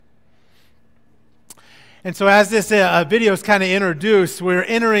And so as this video is kind of introduced, we're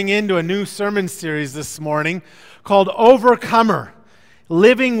entering into a new sermon series this morning called Overcomer,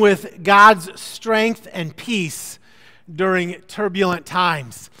 Living with God's Strength and Peace During Turbulent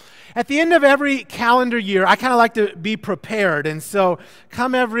Times. At the end of every calendar year, I kind of like to be prepared. And so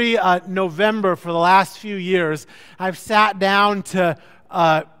come every November for the last few years, I've sat down to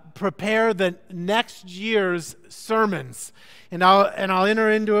prepare the next year's sermons. And I'll enter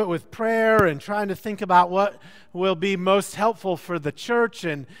into it with prayer and trying to think about what will be most helpful for the church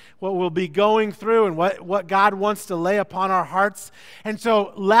and what we'll be going through and what God wants to lay upon our hearts. And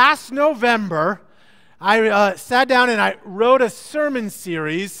so last November, I sat down and I wrote a sermon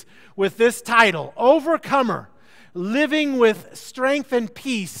series with this title, Overcomer, Living with Strength and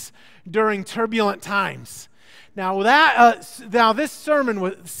Peace During Turbulent Times. Now this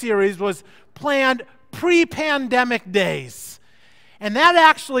sermon series was planned pre-pandemic days. And that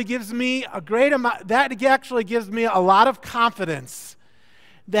actually gives me a lot of confidence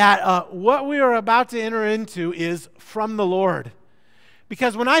that what we are about to enter into is from the Lord.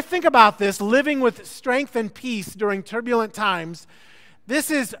 Because when I think about this, living with strength and peace during turbulent times,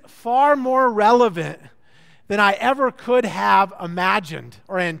 this is far more relevant than I ever could have imagined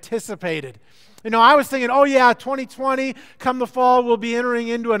or anticipated. You know, I was thinking, 2020, come the fall, we'll be entering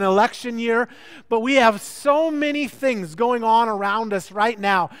into an election year. But we have so many things going on around us right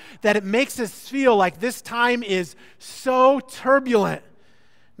now that it makes us feel like this time is so turbulent.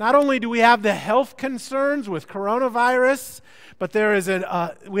 Not only do we have the health concerns with coronavirus, but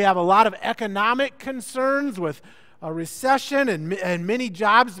we have a lot of economic concerns with a recession and many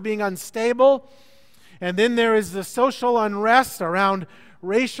jobs being unstable. And then there is the social unrest around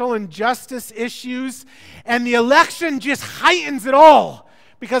racial injustice issues, and the election just heightens it all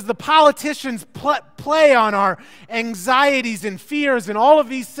because the politicians play on our anxieties and fears and all of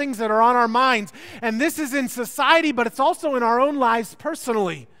these things that are on our minds. And this is in society, but it's also in our own lives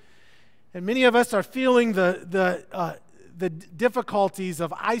personally. And many of us are feeling the difficulties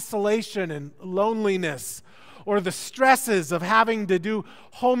of isolation and loneliness, or the stresses of having to do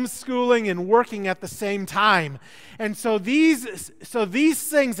homeschooling and working at the same time. And so these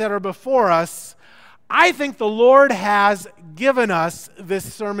things that are before us, I think the Lord has given us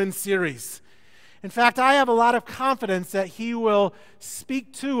this sermon series. In fact, I have a lot of confidence that He will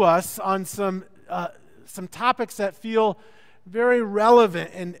speak to us on some topics that feel very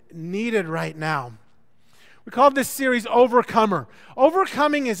relevant and needed right now. We call this series Overcomer.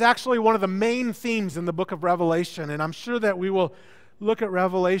 Overcoming is actually one of the main themes in the book of Revelation, and I'm sure that we will look at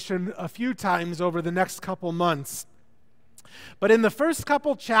Revelation a few times over the next couple months. But in the first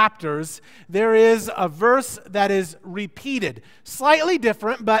couple chapters, there is a verse that is repeated, slightly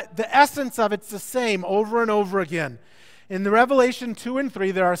different, but the essence of it's the same over and over again. In the Revelation 2 and 3,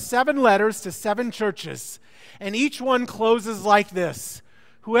 there are 7 letters to 7 churches, and each one closes like this.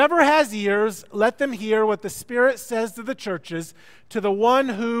 Whoever has ears, let them hear what the Spirit says to the churches, to the one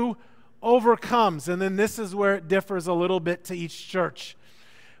who overcomes. And then this is where it differs a little bit to each church.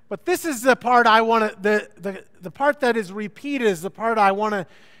 But this is the part I want to, the part that is repeated is the part I want to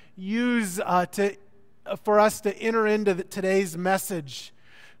use for us to enter into today's message.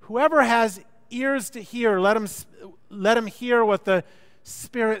 Whoever has ears to hear, let him hear what the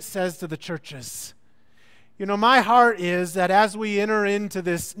Spirit says to the churches. You know, my heart is that as we enter into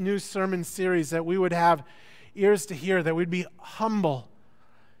this new sermon series, that we would have ears to hear, that we'd be humble.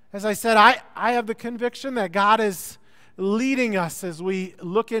 As I said, I have the conviction that God is leading us as we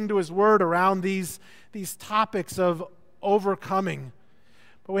look into His Word around these topics of overcoming.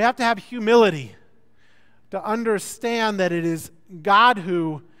 But we have to have humility to understand that it is God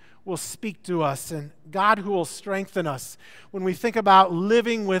who will speak to us and God who will strengthen us when we think about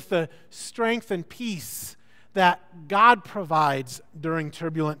living with the strength and peace that God provides during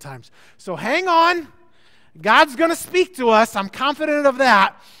turbulent times. So hang on. God's going to speak to us. I'm confident of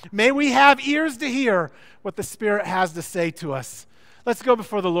that. May we have ears to hear what the Spirit has to say to us. Let's go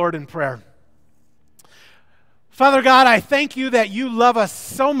before the Lord in prayer. Father God, I thank You that You love us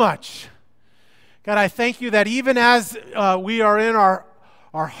so much. God, I thank You that even as we are in our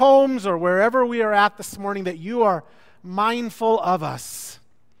homes or wherever we are at this morning, that You are mindful of us.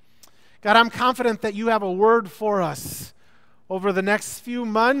 God, I'm confident that You have a word for us over the next few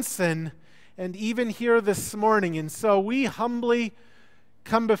months and even here this morning. And so we humbly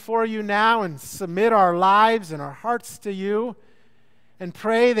come before You now and submit our lives and our hearts to You and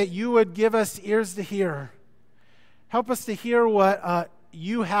pray that You would give us ears to hear. Help us to hear what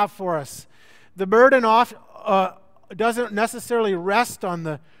You have for us. The burden doesn't necessarily rest on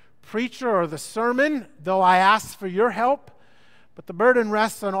the preacher or the sermon, though I ask for Your help. But the burden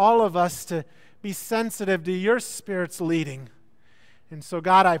rests on all of us to be sensitive to your Spirit's leading. And so,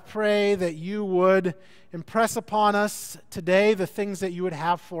 God, I pray that you would impress upon us today the things that you would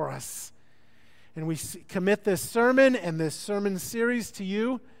have for us. And we commit this sermon and this sermon series to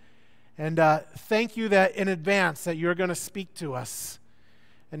you. And thank you that in advance that you're going to speak to us.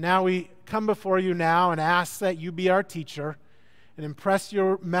 And now we come before you now and ask that you be our teacher and impress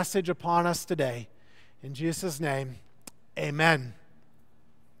your message upon us today. In Jesus' name, amen.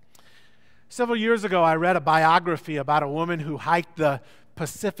 Several years ago, I read a biography about a woman who hiked the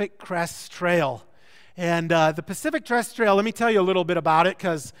Pacific Crest Trail. And the Pacific Crest Trail, let me tell you a little bit about it,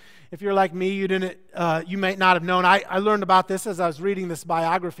 because if you're like me, you might not have known. I learned about this as I was reading this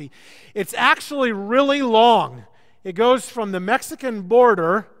biography. It's actually really long. It goes from the Mexican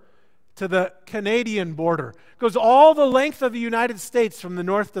border to the Canadian border. It goes all the length of the United States from the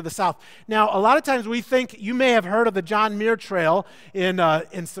north to the south. Now, a lot of times we think, you may have heard of the John Muir Trail in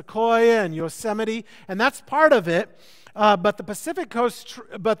Sequoia and Yosemite, and that's part of it. But the Pacific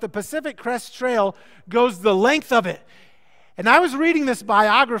Crest Trail goes the length of it. And I was reading this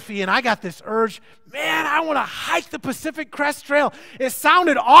biography, and I got this urge, man, I want to hike the Pacific Crest Trail. It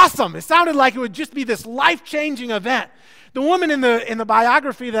sounded awesome. It sounded like it would just be this life-changing event. The woman in the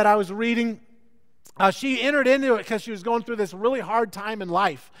biography that I was reading, she entered into it because she was going through this really hard time in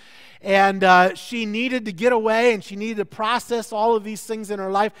life. And she needed to get away, and she needed to process all of these things in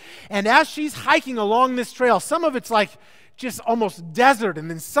her life. And as she's hiking along this trail, some of it's like just almost desert, and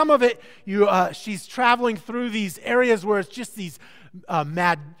then some of it, she's traveling through these areas where it's just these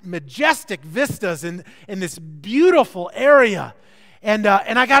majestic vistas in this beautiful area. And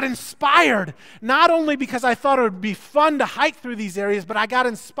I got inspired, not only because I thought it would be fun to hike through these areas, but I got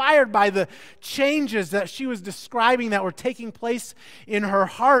inspired by the changes that she was describing that were taking place in her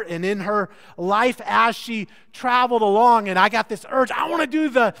heart and in her life as she traveled along. And I got this urge, I want to do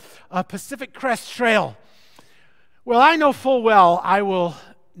the Pacific Crest Trail. Well, I know full well I will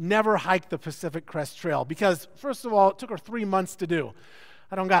never hike the Pacific Crest Trail because, first of all, it took her 3 months to do.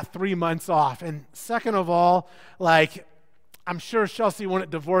 I don't got 3 months off. And second of all, I'm sure Chelsea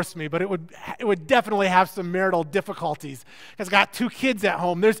wouldn't divorce me, but it would definitely have some marital difficulties because I got 2 kids at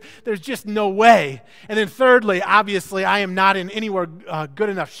home. There's just no way. And then thirdly, obviously, I am not in anywhere good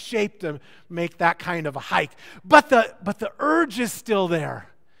enough shape to make that kind of a hike. But the urge is still there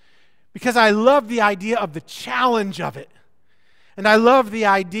because I love the idea of the challenge of it. And I love the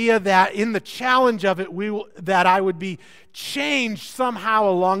idea that in the challenge of it, that I would be changed somehow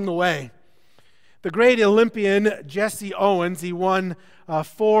along the way. The great Olympian Jesse Owens, he won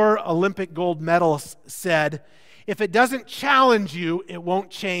 4 Olympic gold medals, said, "If it doesn't challenge you, it won't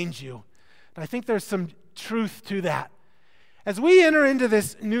change you." And I think there's some truth to that. As we enter into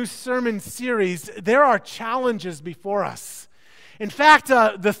this new sermon series, there are challenges before us. In fact,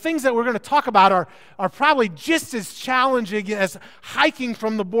 the things that we're going to talk about are probably just as challenging as hiking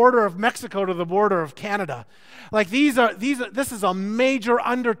from the border of Mexico to the border of Canada. This is a major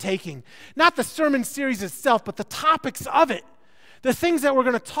undertaking. Not the sermon series itself, but the topics of it. The things that we're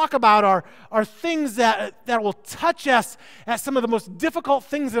going to talk about are things that will touch us at some of the most difficult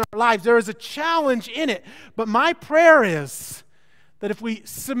things in our lives. There is a challenge in it. But my prayer is that if we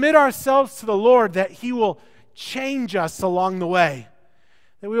submit ourselves to the Lord, that He will change us along the way,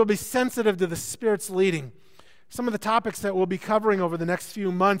 that we will be sensitive to the Spirit's leading. Some of the topics that we'll be covering over the next few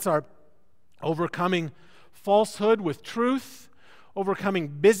months are overcoming falsehood with truth, overcoming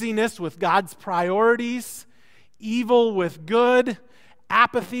busyness with God's priorities, evil with good,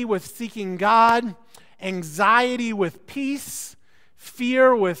 apathy with seeking God, anxiety with peace,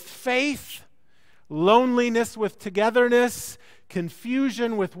 fear with faith, loneliness with togetherness,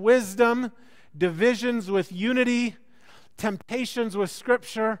 confusion with wisdom, divisions with unity, temptations with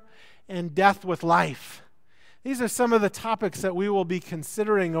Scripture, and death with life. These are some of the topics that we will be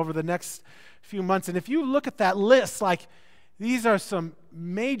considering over the next few months. And if you look at that list, these are some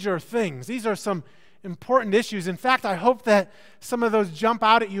major things. These are some important issues. In fact, I hope that some of those jump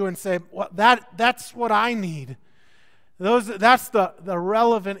out at you and say, well, that's what I need. That's the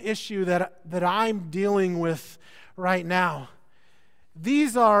relevant issue that I'm dealing with right now.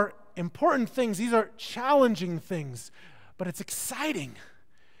 These are important things. These are challenging things, but it's exciting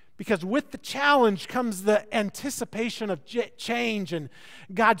because with the challenge comes the anticipation of change and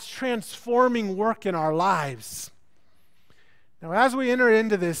God's transforming work in our lives. Now, as we enter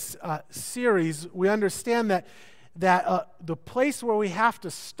into this series, we understand that the place where we have to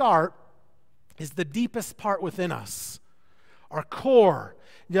start is the deepest part within us, our core,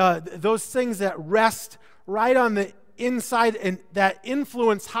 those things that rest right on the inside and that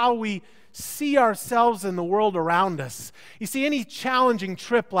influence how we see ourselves in the world around us. You see, any challenging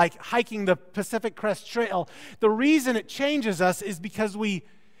trip like hiking the Pacific Crest Trail, the reason it changes us is because we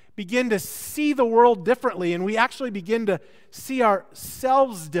begin to see the world differently, and we actually begin to see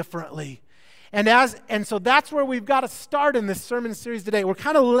ourselves differently. And so that's where we've got to start in this sermon series today. We're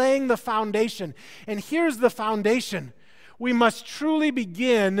kind of laying the foundation. And here's the foundation. We must truly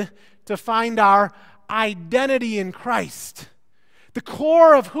begin to find our identity in Christ. The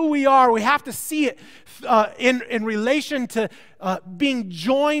core of who we are, we have to see it in relation to being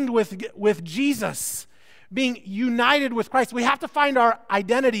joined with Jesus, being united with Christ. We have to find our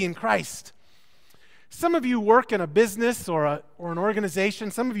identity in Christ. Some of you work in a business or an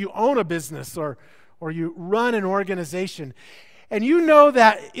organization. Some of you own a business or you run an organization. And you know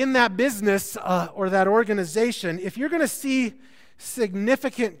that in that business or that organization, if you're going to see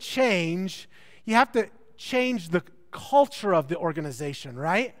significant change, you have to change the culture of the organization,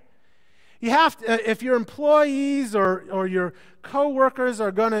 right? You have to, if your employees or your coworkers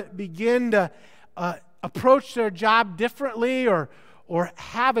are going to begin to approach their job differently or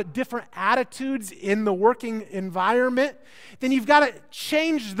have different attitudes in the working environment, then you've got to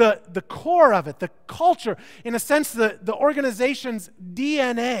change the core of it, the culture, in a sense, the organization's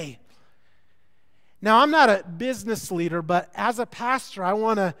DNA. Now, I'm not a business leader, but as a pastor, I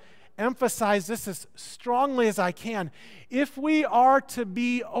want to emphasize this as strongly as I can. If we are to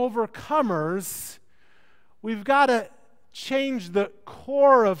be overcomers, we've got to change the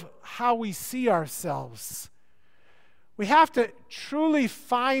core of how we see ourselves. We have to truly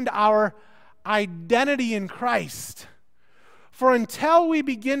find our identity in Christ. For until we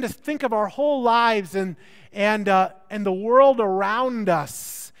begin to think of our whole lives and the world around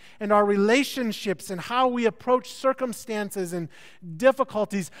us and our relationships and how we approach circumstances and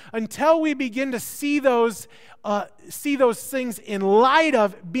difficulties, until we begin to see those things in light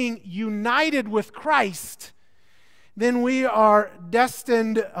of being united with Christ, then we are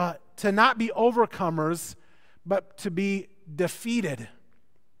destined to not be overcomers, but to be defeated.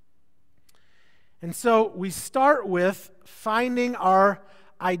 And so we start with finding our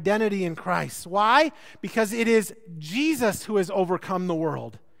identity in Christ. Why? Because it is Jesus who has overcome the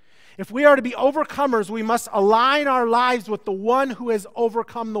world. If we are to be overcomers, we must align our lives with the one who has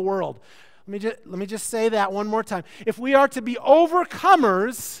overcome the world. Let me just say that one more time. If we are to be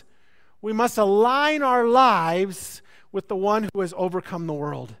overcomers, we must align our lives with the one who has overcome the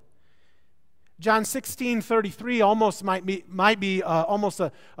world. John 16:33 almost might be almost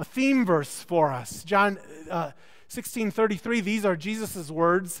a theme verse for us. John 16:33, these are Jesus'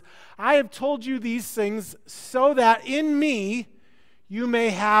 words. I have told you these things so that in me you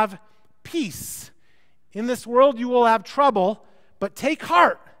may have peace. In this world you will have trouble, but take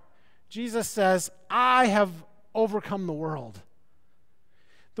heart. Jesus says, I have overcome the world.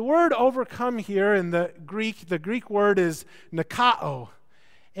 The word overcome here in the Greek word is nikao.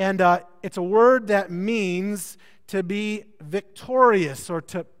 And it's a word that means to be victorious or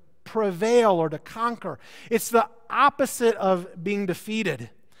to prevail or to conquer. It's the opposite of being defeated.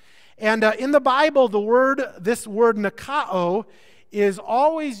 And in the Bible, this word nikao is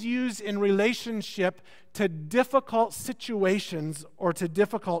always used in relationship to difficult situations or to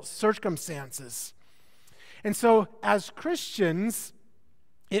difficult circumstances. And so as Christians,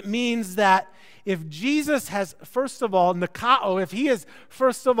 it means that if Jesus has, first of all, nikao, if he has,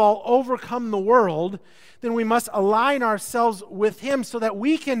 first of all, overcome the world, then we must align ourselves with him so that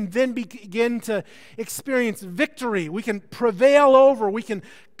we can then begin to experience victory. We can prevail over, we can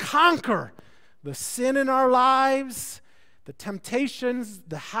conquer the sin in our lives, the temptations,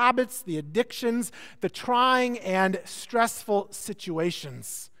 the habits, the addictions, the trying and stressful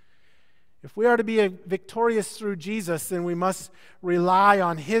situations. If we are to be victorious through Jesus, then we must rely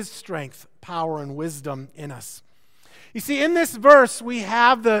on his strength, power, and wisdom in us. You see, in this verse, we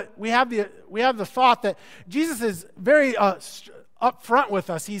have the thought that Jesus is very upfront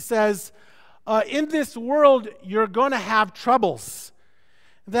with us. He says, in this world, you're going to have troubles,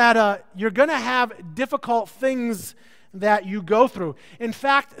 that you're going to have difficult things that you go through. In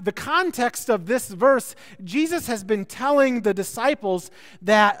fact, the context of this verse, Jesus has been telling the disciples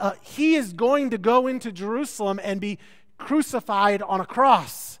that he is going to go into Jerusalem and be crucified on a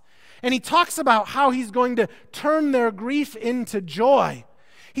cross. And he talks about how he's going to turn their grief into joy.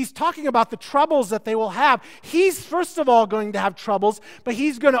 He's talking about the troubles that they will have. He's first of all going to have troubles, but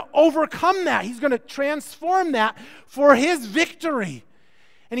he's going to overcome that. He's going to transform that for his victory.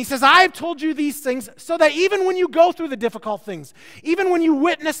 And he says, I've told you these things so that even when you go through the difficult things, even when you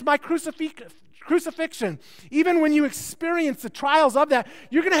witness my crucifixion, even when you experience the trials of that,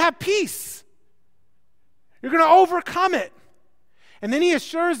 you're going to have peace. You're going to overcome it. And then he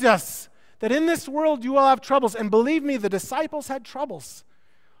assures us that in this world you will have troubles. And believe me, the disciples had troubles.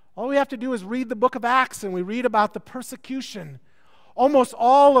 All we have to do is read the book of Acts, and we read about the persecution. Almost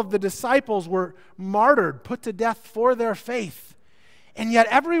all of the disciples were martyred, put to death for their faith. And yet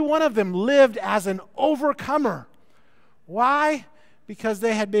every one of them lived as an overcomer. Why? Because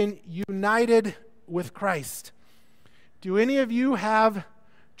they had been united with Christ. Do any of you have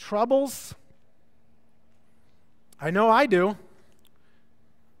troubles? I know I do.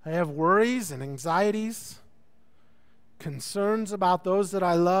 I have worries and anxieties, concerns about those that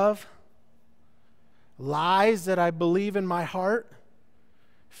I love, lies that I believe in my heart,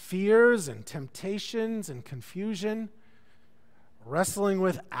 fears and temptations and confusion, wrestling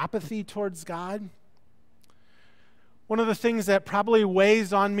with apathy towards God. One of the things that probably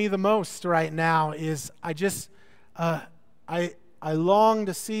weighs on me the most right now is I long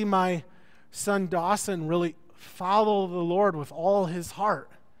to see my son Dawson really follow the Lord with all his heart.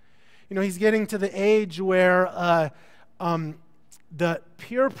 You know, he's getting to the age where the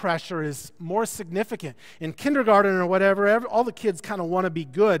peer pressure is more significant. In kindergarten or whatever, all the kids kind of want to be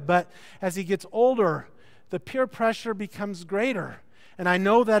good, but as he gets older, the peer pressure becomes greater. And I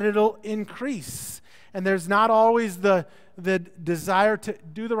know that it'll increase. And there's not always the desire to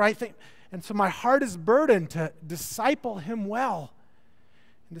do the right thing. And so my heart is burdened to disciple him well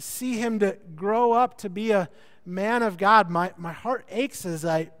and to see him to grow up to be a man of God. My heart aches as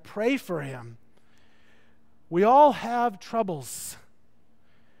I pray for him. We all have troubles.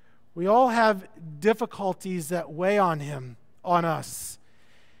 We all have difficulties that weigh on us.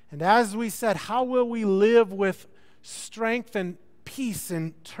 And as we said, how will we live with strength and peace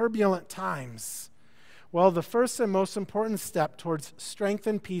in turbulent times? Well, the first and most important step towards strength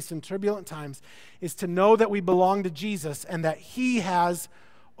and peace in turbulent times is to know that we belong to Jesus and that he has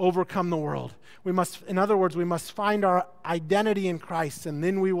overcome the world. In other words, we must find our identity in Christ, and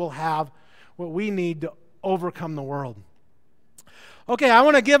then we will have what we need to overcome the world. Okay, I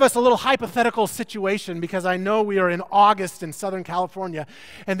want to give us a little hypothetical situation because I know we are in August in Southern California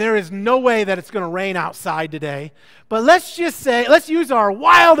and there is no way that it's going to rain outside today. But let's use our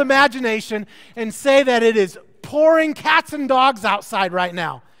wild imagination and say that it is pouring cats and dogs outside right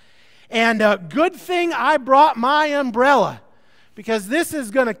now. And good thing I brought my umbrella because this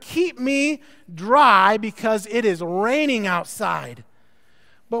is going to keep me dry because it is raining outside.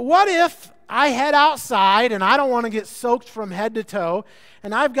 But what if I head outside and I don't want to get soaked from head to toe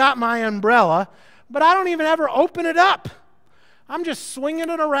and I've got my umbrella, but I don't even ever open it up. I'm just swinging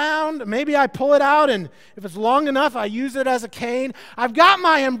it around. Maybe I pull it out, and if it's long enough, I use it as a cane. I've got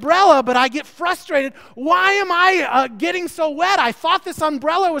my umbrella, but I get frustrated. Why am I getting so wet? I thought this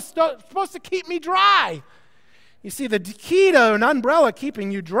umbrella was supposed to keep me dry. You see, the key to an umbrella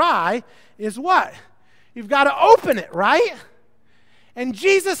keeping you dry is what? You've got to open it, right? And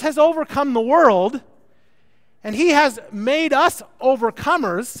Jesus has overcome the world, and he has made us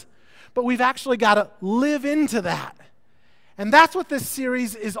overcomers, but we've actually got to live into that. And that's what this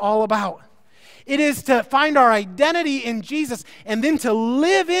series is all about. It is to find our identity in Jesus and then to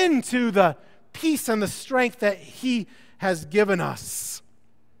live into the peace and the strength that he has given us.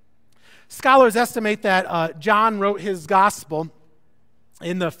 Scholars estimate that John wrote his gospel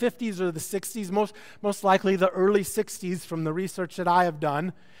in the 50s or the 60s, most likely the early 60s from the research that I have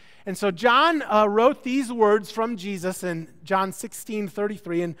done. And so John wrote these words from Jesus in John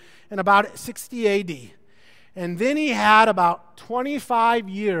 16:33 in about 60 A.D. And then he had about 25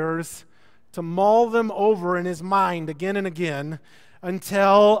 years to mull them over in his mind again and again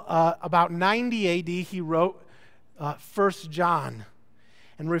until about 90 A.D. he wrote 1 John.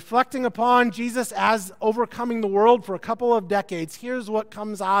 And reflecting upon Jesus as overcoming the world for a couple of decades, here's what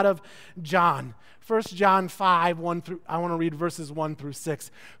comes out of John. 1 John 5, I want to read verses 1 through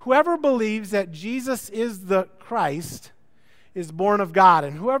 6. Whoever believes that Jesus is the Christ is born of God,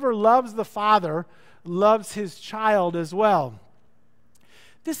 and whoever loves the Father loves his child as well.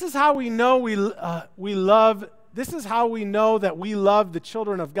 This is how we know This is how we know that we love the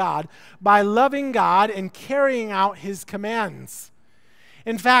children of God, by loving God and carrying out his commands.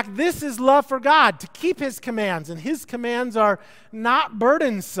 In fact, this is love for God, to keep his commands, and his commands are not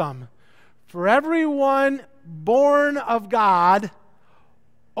burdensome. For everyone born of God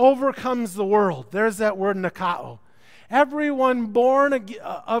overcomes the world. There's that word, nikao. Everyone born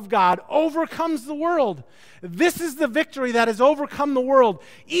of God overcomes the world. This is the victory that has overcome the world,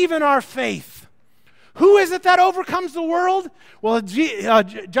 even our faith. Who is it that overcomes the world? Well,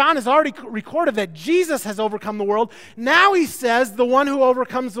 John has already recorded that Jesus has overcome the world. Now he says the one who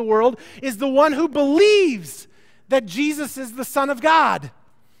overcomes the world is the one who believes that Jesus is the Son of God.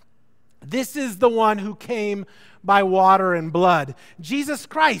 This is the one who came by water and blood. Jesus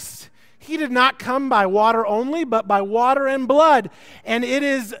Christ he did not come by water only, but by water and blood. And it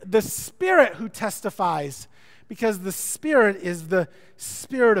is the Spirit who testifies, because the Spirit is the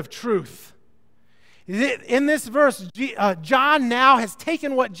Spirit of truth. In this verse, John now has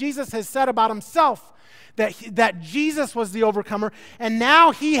taken what Jesus has said about himself, that Jesus was the overcomer, and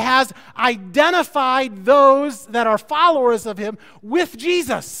now he has identified those that are followers of him with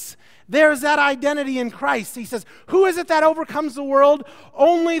Jesus. There's that identity in Christ. He says, who is it that overcomes the world?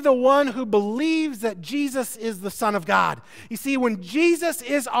 Only the one who believes that Jesus is the Son of God. You see, when Jesus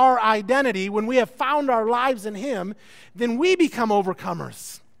is our identity, when we have found our lives in him, then we become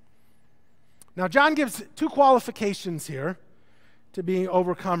overcomers. Now, John gives two qualifications here to being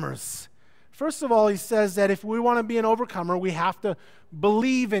overcomers. First of all, he says that if we want to be an overcomer, we have to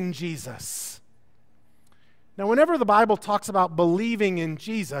believe in Jesus. Now, whenever the Bible talks about believing in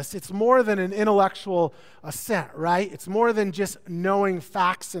Jesus, it's more than an intellectual assent, right? It's more than just knowing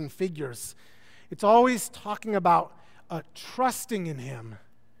facts and figures. It's always talking about trusting in him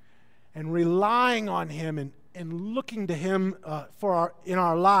and relying on him and looking to him in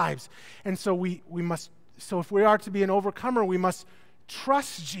our lives. And so so if we are to be an overcomer, we must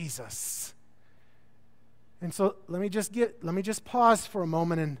trust Jesus. And so let me just pause for a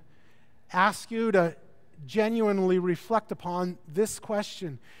moment and ask you to genuinely reflect upon this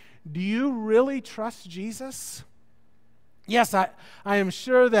question. Do you really trust Jesus? Yes, I am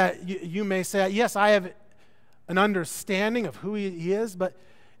sure that you may say, yes, I have an understanding of who he is,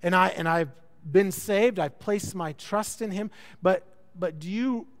 and I've been saved, I've placed my trust in him, but do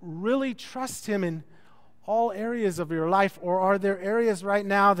you really trust him in all areas of your life, or are there areas right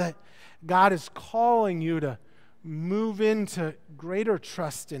now that God is calling you to move into greater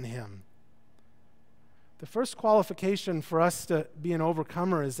trust in him? The first qualification for us to be an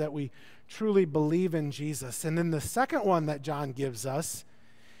overcomer is that we truly believe in Jesus. And then the second one that John gives us,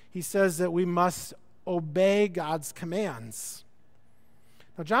 he says that we must obey God's commands.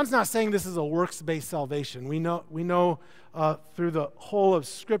 Now, John's not saying this is a works-based salvation. We know through the whole of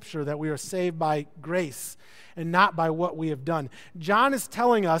Scripture that we are saved by grace and not by what we have done. John is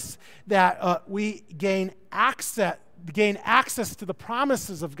telling us that we gain access to the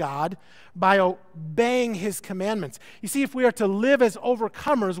promises of God by obeying his commandments. You see, if we are to live as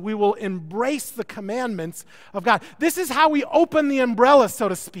overcomers, we will embrace the commandments of God. This is how we open the umbrella, so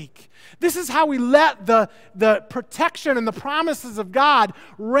to speak. This is how we let the protection and the promises of God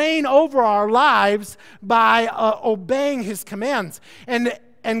reign over our lives by obeying his commands.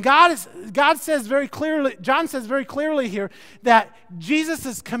 And God says very clearly, John says very clearly here, that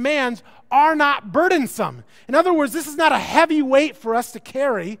Jesus' commands are not burdensome. In other words, this is not a heavy weight for us to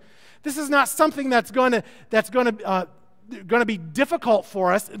carry. This is not something that's going to be difficult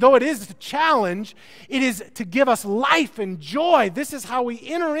for us. Though it is a challenge, it is to give us life and joy. This is how we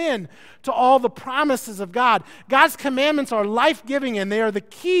enter in to all the promises of God. God's commandments are life-giving, and they are the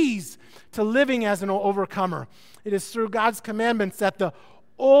keys to living as an overcomer. It is through God's commandments that the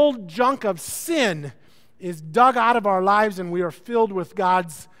old junk of sin is dug out of our lives, and we are filled with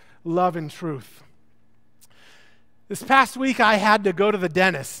God's love and truth. This past week, I had to go to the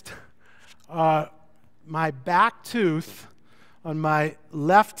dentist. My back tooth on my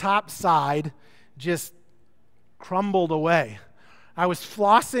left top side just crumbled away. I was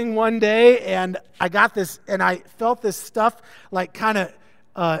flossing one day, and I got this, and I felt this stuff like kind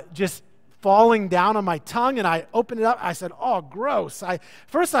of just falling down on my tongue, and I opened it up. I said, "Oh, gross!"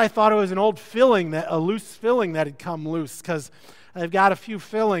 First I thought it was an old filling, a loose filling that had come loose, because I've got a few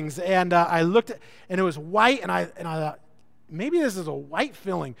fillings, and I looked at, and it was white, and I thought, maybe this is a white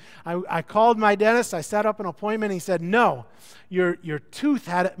filling. I called my dentist. I set up an appointment. He said, "No, your tooth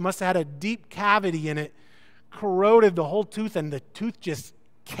must have had a deep cavity, and it corroded the whole tooth, and the tooth just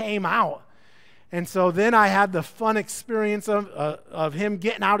came out." And so then I had the fun experience of him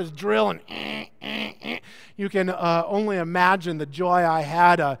getting out his drill, and you can only imagine the joy I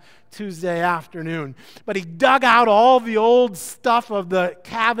had Tuesday afternoon. But he dug out all the old stuff of the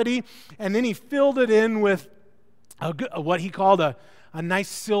cavity, and then he filled it in with what he called a nice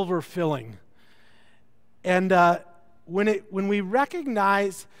silver filling. And when we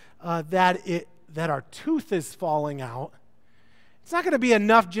recognize that our tooth is falling out, it's not going to be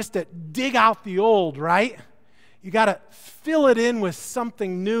enough just to dig out the old, right? You got to fill it in with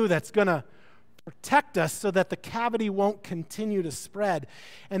something new that's going to protect us so that the cavity won't continue to spread.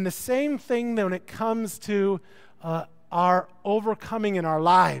 And the same thing when it comes to our overcoming in our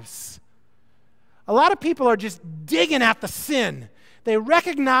lives. A lot of people are just digging at the sin. They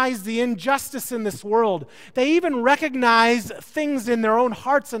recognize the injustice in this world. They even recognize things in their own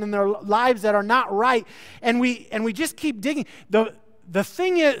hearts and in their lives that are not right. And we just keep digging. the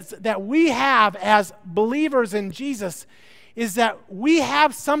thing is that we have as believers in Jesus is that we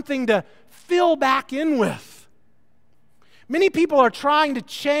have something to fill back in with. Many people are trying to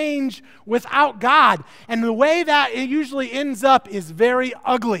change without God, and the way that it usually ends up is very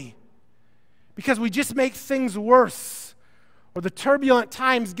ugly because we just make things worse, or the turbulent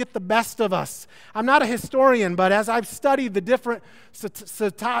times get the best of us. I'm not a historian, but as I've studied the different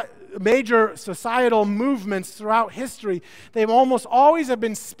major societal movements throughout history, they've almost always have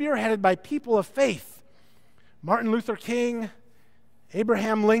been spearheaded by people of faith. Martin Luther King,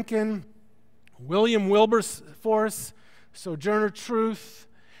 Abraham Lincoln, William Wilberforce, Sojourner Truth,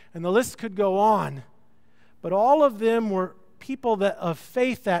 and the list could go on. But all of them were people of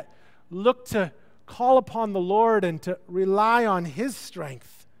faith that looked to call upon the Lord and to rely on His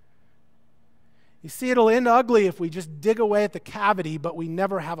strength. You see, it'll end ugly if we just dig away at the cavity, but we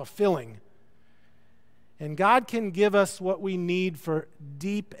never have a filling. And God can give us what we need for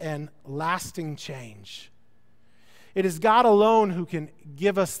deep and lasting change. It is God alone who can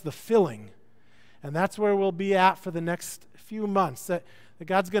give us the filling. And that's where we'll be at for the next few months, that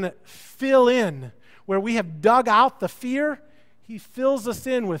God's going to fill in. Where we have dug out the fear, He fills us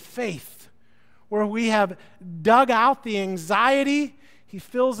in with faith. Where we have dug out the anxiety, He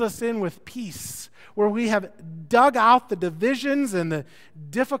fills us in with peace. Where we have dug out the divisions and the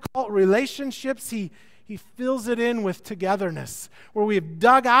difficult relationships, He fills it in with togetherness. Where we have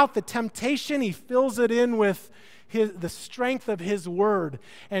dug out the temptation, He fills it in with the strength of His Word.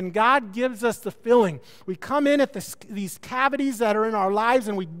 And God gives us the filling. We come in at these cavities that are in our lives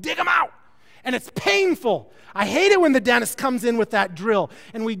and we dig them out. And it's painful. I hate it when the dentist comes in with that drill.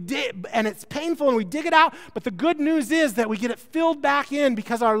 And it's painful and we dig it out. But the good news is that we get it filled back in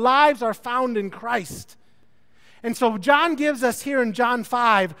because our lives are found in Christ. And so John gives us here in John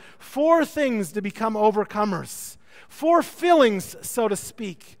 5 4 things to become overcomers. 4 fillings, so to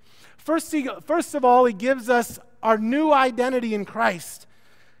speak. First of all, he gives us our new identity in Christ.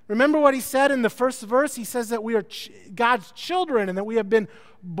 Remember what he said in the first verse? He says that we are God's children and that we have been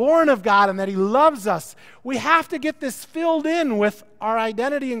born of God and that He loves us. We have to get this filled in with our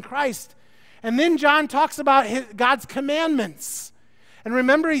identity in Christ. And then John talks about God's commandments. And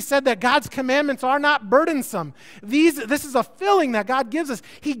remember, he said that God's commandments are not burdensome. This is a filling that God gives us.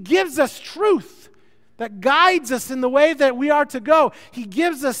 He gives us truth that guides us in the way that we are to go. He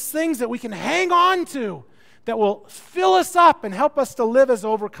gives us things that we can hang on to that will fill us up and help us to live as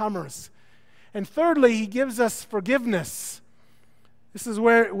overcomers. And thirdly, He gives us forgiveness. This is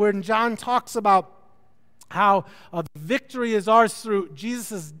when John talks about how victory is ours through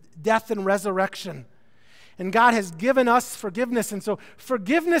Jesus' death and resurrection. And God has given us forgiveness. And so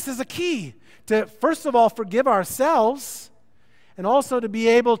forgiveness is a key to, first of all, forgive ourselves and also to be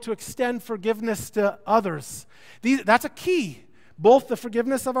able to extend forgiveness to others. That's a key. Both the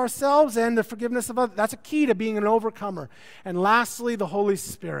forgiveness of ourselves and the forgiveness of others. That's a key to being an overcomer. And lastly, the Holy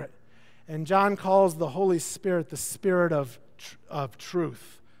Spirit. And John calls the Holy Spirit the Spirit of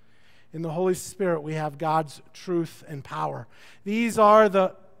truth. In the Holy Spirit, we have God's truth and power.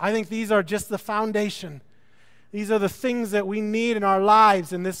 I think these are just the foundation. These are the things that we need in our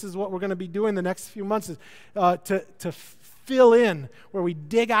lives, and this is what we're going to be doing the next few months, is to fill in, where we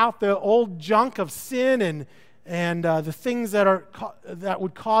dig out the old junk of sin and the things that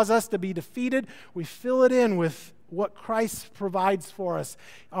would cause us to be defeated. We fill it in with what Christ provides for us,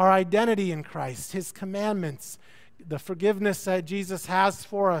 our identity in Christ, His commandments, the forgiveness that Jesus has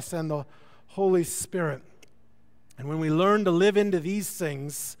for us, and the Holy Spirit. And when we learn to live into these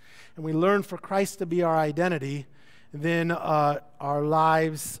things, and we learn for Christ to be our identity, then our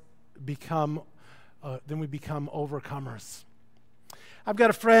lives become, we become overcomers. I've got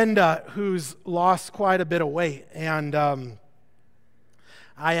a friend who's lost quite a bit of weight, and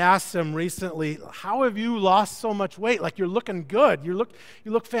I asked him recently, how have you lost so much weight? Like, you're looking good. You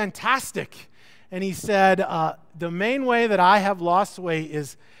look fantastic. And he said, the main way that I have lost weight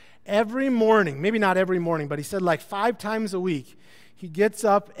is every morning, maybe not every morning, but he said like 5 times a week, he gets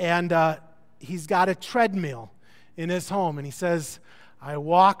up and he's got a treadmill in his home. And he says, I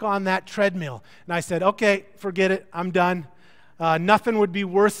walk on that treadmill. And I said, okay, forget it. I'm done. Nothing would be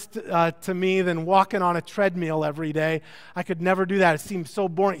worse to me than walking on a treadmill every day. I could never do that. It seems so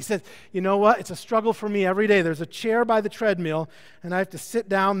boring. He says, you know what? It's a struggle for me every day. There's a chair by the treadmill, and I have to sit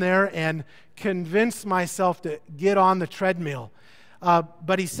down there and convince myself to get on the treadmill.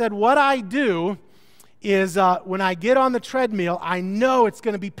 But he said, what I do is when I get on the treadmill, I know it's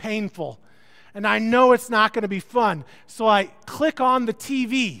going to be painful, and I know it's not going to be fun. So I click on the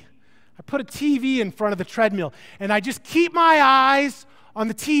TV. I put a TV in front of the treadmill, and I just keep my eyes on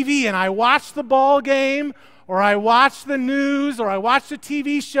the TV, and I watch the ball game, or I watch the news, or I watch the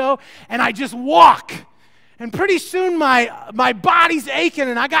TV show, and I just walk. And pretty soon my body's aching,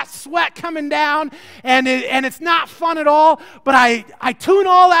 and I got sweat coming down, and it's not fun at all, but I tune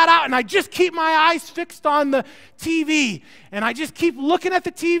all that out, and I just keep my eyes fixed on the TV. And I just keep looking at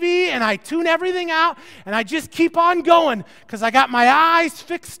the TV, and I tune everything out, and I just keep on going because I got my eyes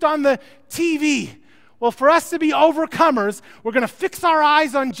fixed on the TV. Well, for us to be overcomers, we're going to fix our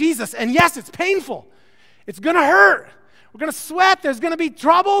eyes on Jesus. And yes, it's painful. It's going to hurt. We're going to sweat. There's going to be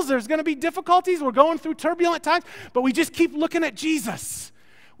troubles. There's going to be difficulties. We're going through turbulent times. But we just keep looking at Jesus.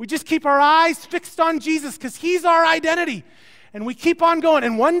 We just keep our eyes fixed on Jesus because he's our identity. And we keep on going.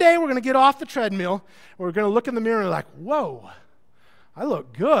 And one day we're going to get off the treadmill. We're going to look in the mirror and like, whoa, I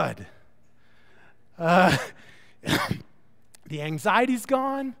look good. The anxiety's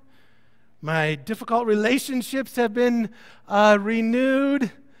gone. My difficult relationships have been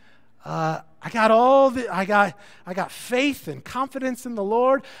renewed. I got faith and confidence in the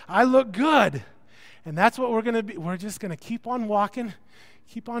Lord. I look good. And that's what we're going to be. We're just going to keep on walking,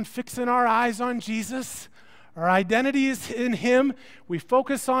 keep on fixing our eyes on Jesus. Our identity is in him. We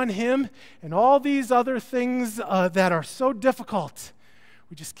focus on him, and all these other things that are so difficult,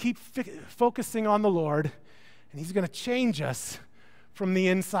 we just keep focusing on the Lord, and he's going to change us from the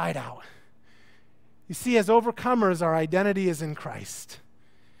inside out. You see, as overcomers, our identity is in Christ.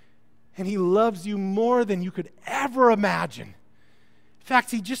 And he loves you more than you could ever imagine. In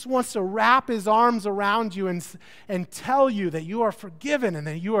fact, he just wants to wrap his arms around you and tell you that you are forgiven and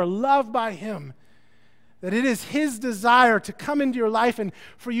that you are loved by him. That it is his desire to come into your life and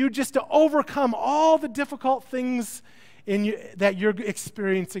for you just to overcome all the difficult things that you're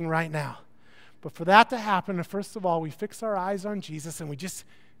experiencing right now. But for that to happen, first of all, we fix our eyes on Jesus and we just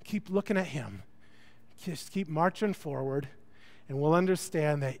keep looking at him. Just keep marching forward, and we'll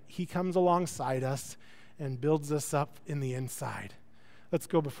understand that he comes alongside us and builds us up in the inside. Let's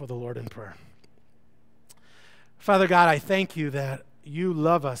go before the Lord in prayer. Father God, I thank you that you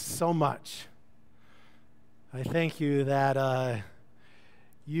love us so much. I thank you that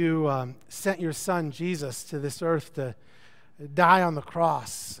you sent your son Jesus to this earth to die on the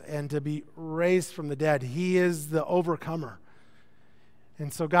cross and to be raised from the dead. He is the overcomer.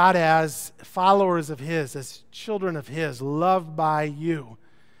 And so God, as followers of his, as children of his, loved by you,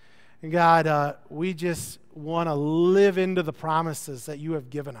 and God, we just want to live into the promises that you have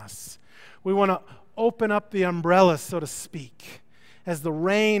given us. We want to open up the umbrella, so to speak. As the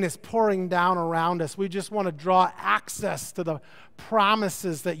rain is pouring down around us, we just want to draw access to the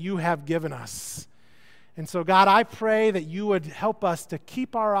promises that you have given us. And so God, I pray that you would help us to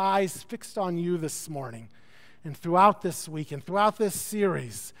keep our eyes fixed on you this morning. And throughout this week and throughout this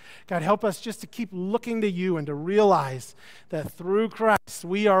series, God, help us just to keep looking to you and to realize that through Christ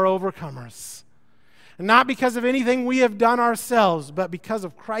we are overcomers. And not because of anything we have done ourselves, but because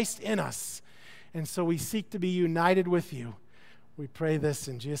of Christ in us. And so we seek to be united with you. We pray this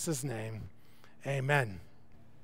in Jesus' name. Amen.